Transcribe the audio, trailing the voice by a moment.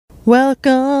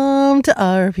Welcome to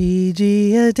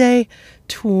RPGaDAY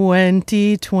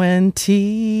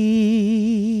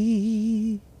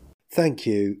 2020. Thank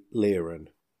you, Liren.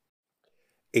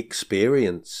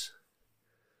 Experience.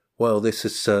 Well, this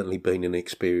has certainly been an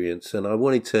experience, and I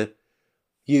wanted to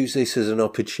use this as an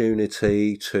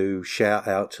opportunity to shout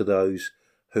out to those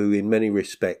who, in many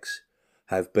respects,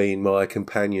 have been my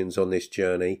companions on this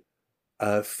journey.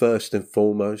 First and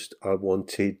foremost, I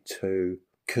wanted to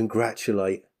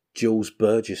congratulate Jules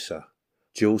Burgesser,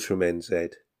 Jules from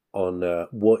NZ, on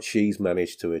what she's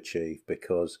managed to achieve,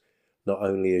 because not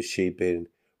only has she been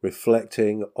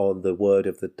reflecting on the word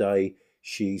of the day,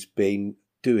 she's been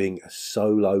doing a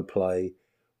solo play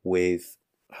with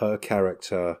her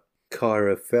character,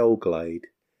 Kyra Felglade,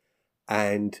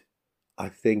 and I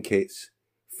think it's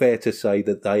fair to say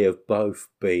that they have both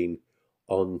been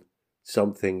on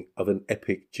something of an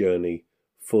epic journey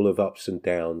full of ups and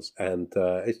downs, and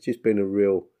it's just been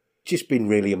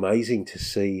really amazing to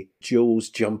see Jules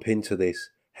jump into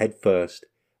this head first.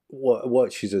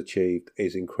 What she's achieved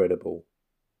is incredible.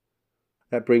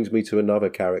 That brings me to another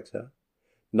character,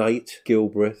 Nate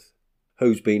Gilbreth,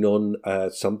 who's been on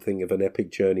something of an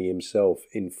epic journey himself.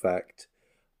 In fact,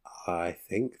 I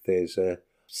think there's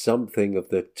something of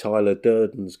the Tyler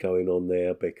Durdens going on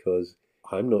there, because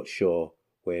I'm not sure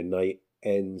where Nate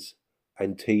ends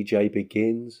and TJ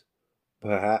begins.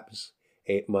 Perhaps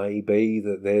it may be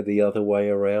that they're the other way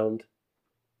around.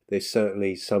 There's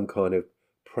certainly some kind of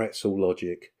pretzel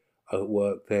logic at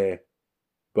work there,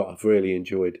 but I've really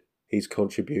enjoyed his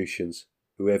contributions,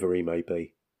 whoever he may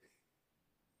be.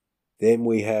 Then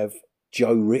we have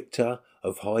Joe Richter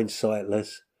of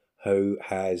Hindsightless, who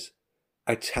has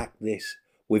attacked this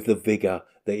with the vigour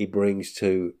that he brings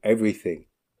to everything.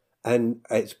 And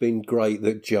it's been great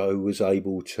that Joe was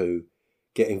able to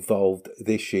get involved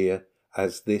this year,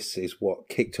 as this is what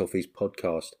kicked off his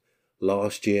podcast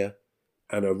last year,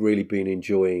 and I've really been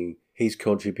enjoying his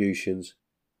contributions.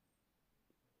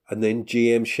 And then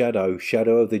GM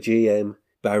Shadow of the GM,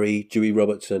 Barry Dewey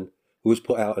Robertson, who has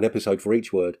put out an episode for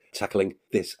each word, tackling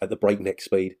this at the breakneck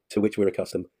speed to which we're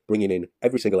accustomed, bringing in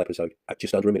every single episode at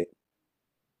just under a minute.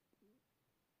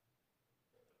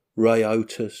 Ray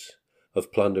Otis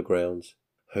of Plundergrounds,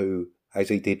 who, as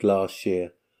he did last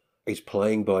year, is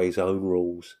playing by his own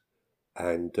rules,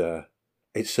 and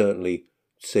it certainly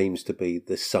seems to be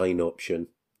the sane option,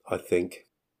 I think.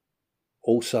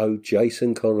 Also,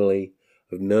 Jason Connolly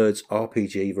of Nerds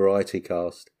RPG Variety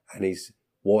Cast, and he's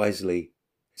wisely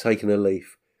taken a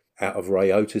leaf out of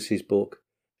Ray Otis's book.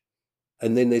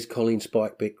 And then there's Colin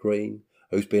Spikebit Green,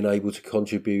 who's been able to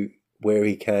contribute where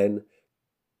he can.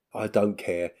 I don't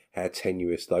care how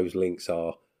tenuous those links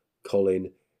are,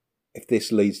 Colin. If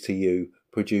this leads to you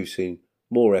producing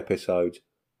more episodes,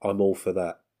 I'm all for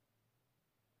that.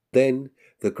 Then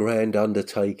the grand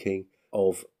undertaking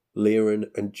of Liren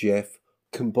and Jeff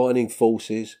combining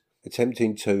forces,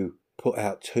 attempting to put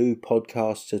out 2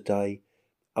 podcasts a day.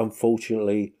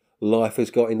 Unfortunately, life has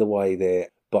got in the way there,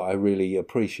 but I really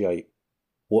appreciate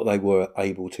what they were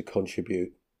able to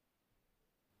contribute.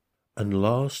 And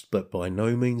last but by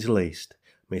no means least,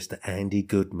 Mr. Andy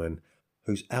Goodman,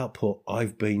 whose output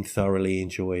I've been thoroughly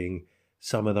enjoying.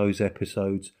 Some of those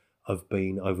episodes have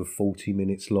been over 40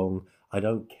 minutes long. I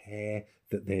don't care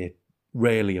that they're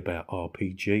rarely about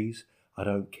RPGs. I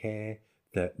don't care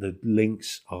that the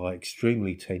links are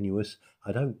extremely tenuous.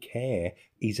 I don't care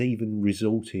he's even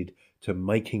resorted to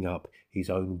making up his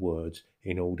own words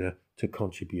in order to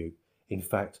contribute. In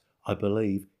fact, I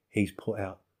believe he's put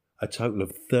out a total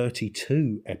of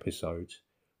 32 episodes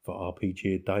for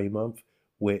RPGaDAY month,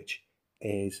 which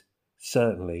is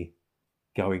certainly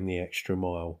going the extra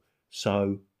mile.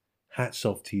 So, hats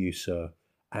off to you, sir.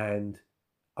 And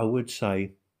I would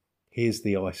say, here's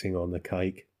the icing on the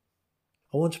cake.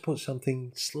 I want to put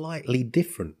something slightly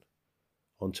different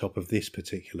on top of this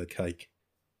particular cake.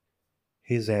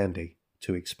 Here's Andy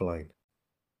to explain.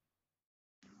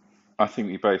 I think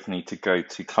we both need to go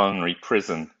to culinary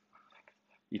prison.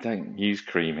 You don't use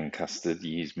cream in custard,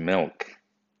 you use milk.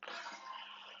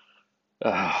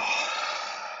 Oh,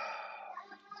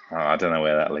 I don't know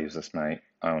where that leaves us, mate.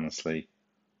 Honestly,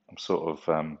 I'm sort of,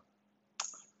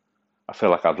 I feel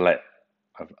like I've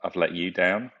let you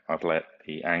down. I've let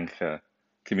the Anchor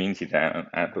community down,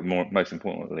 but most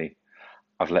importantly,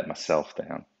 I've let myself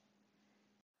down.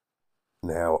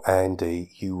 Now,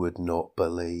 Andy, you would not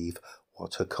believe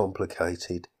what a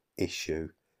complicated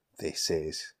issue this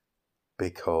is,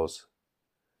 because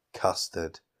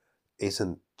custard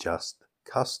isn't just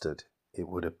custard, it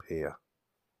would appear.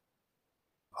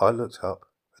 I looked up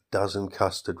a dozen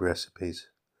custard recipes.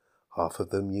 Half of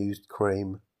them used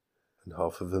cream and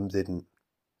half of them didn't.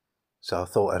 So I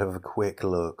thought I'd have a quick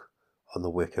look on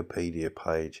the Wikipedia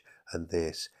page, and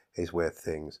this is where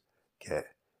things get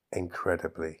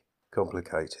incredibly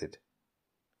complicated.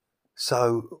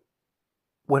 So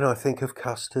when I think of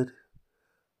custard,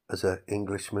 as an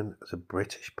Englishman, as a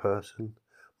British person,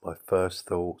 my first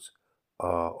thoughts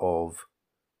are of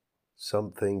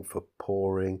something for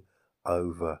pouring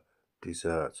over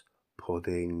desserts,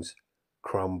 puddings,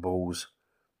 crumbles,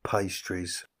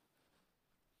 pastries,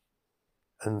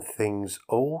 and things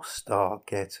all start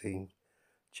getting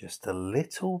just a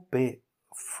little bit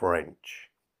French,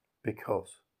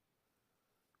 because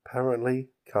apparently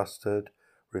custard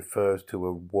refers to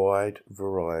a wide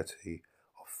variety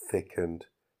of thickened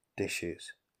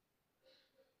dishes.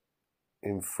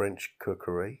 In French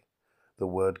cookery, the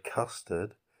word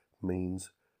custard means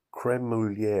crème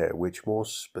moulière, which more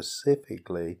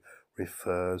specifically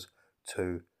refers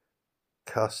to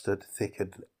custard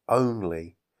thickened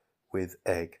only with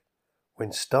egg.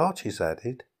 When starch is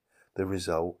added, the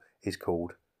result is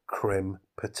called crème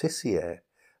pâtissière,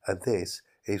 and this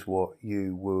is what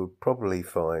you would probably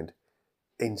find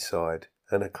inside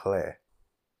an eclair.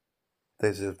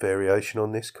 There's a variation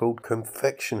on this called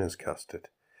confectioner's custard,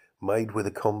 made with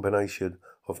a combination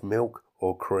of milk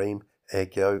or cream,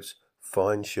 egg yolks,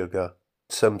 fine sugar,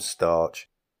 some starch,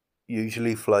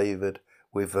 usually flavoured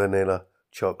with vanilla,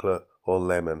 chocolate or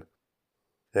lemon.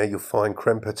 Now you'll find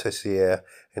crème pâtissière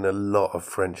in a lot of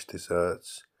French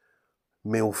desserts,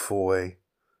 millefeuille,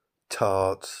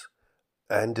 tarts,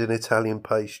 and an Italian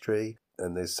pastry,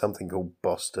 and there's something called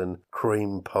Boston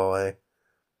cream pie.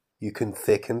 You can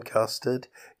thicken custard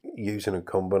using a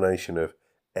combination of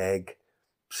egg,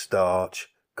 starch,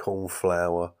 corn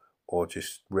flour, or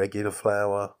just regular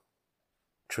flour.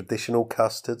 Traditional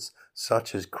custards,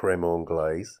 such as crème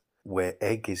anglaise, where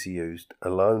egg is used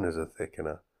alone as a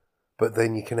thickener, but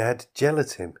then you can add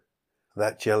gelatin.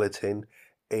 That gelatin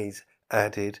is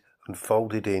added and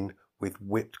folded in with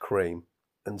whipped cream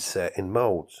and set in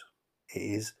moulds. It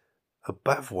is a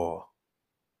bavarois.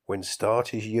 When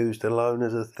starch is used alone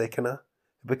as a thickener,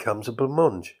 it becomes a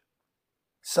blancmange.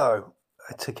 So,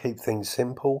 to keep things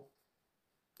simple,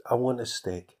 I want to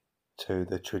stick to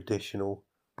the traditional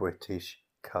British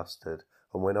custard.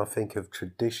 And when I think of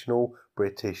traditional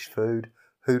British food,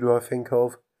 who do I think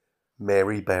of?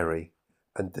 Mary Berry.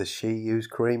 And does she use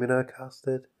cream in her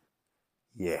custard?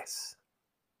 Yes.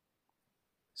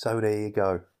 So there you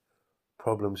go.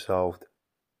 Problem solved.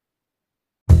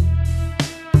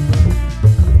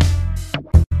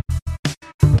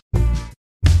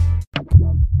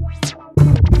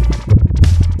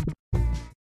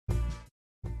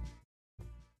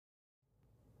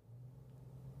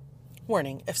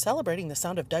 Warning, if celebrating the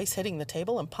sound of dice hitting the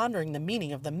table and pondering the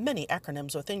meaning of the many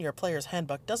acronyms within your player's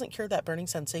handbook doesn't cure that burning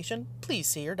sensation, please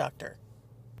see your doctor.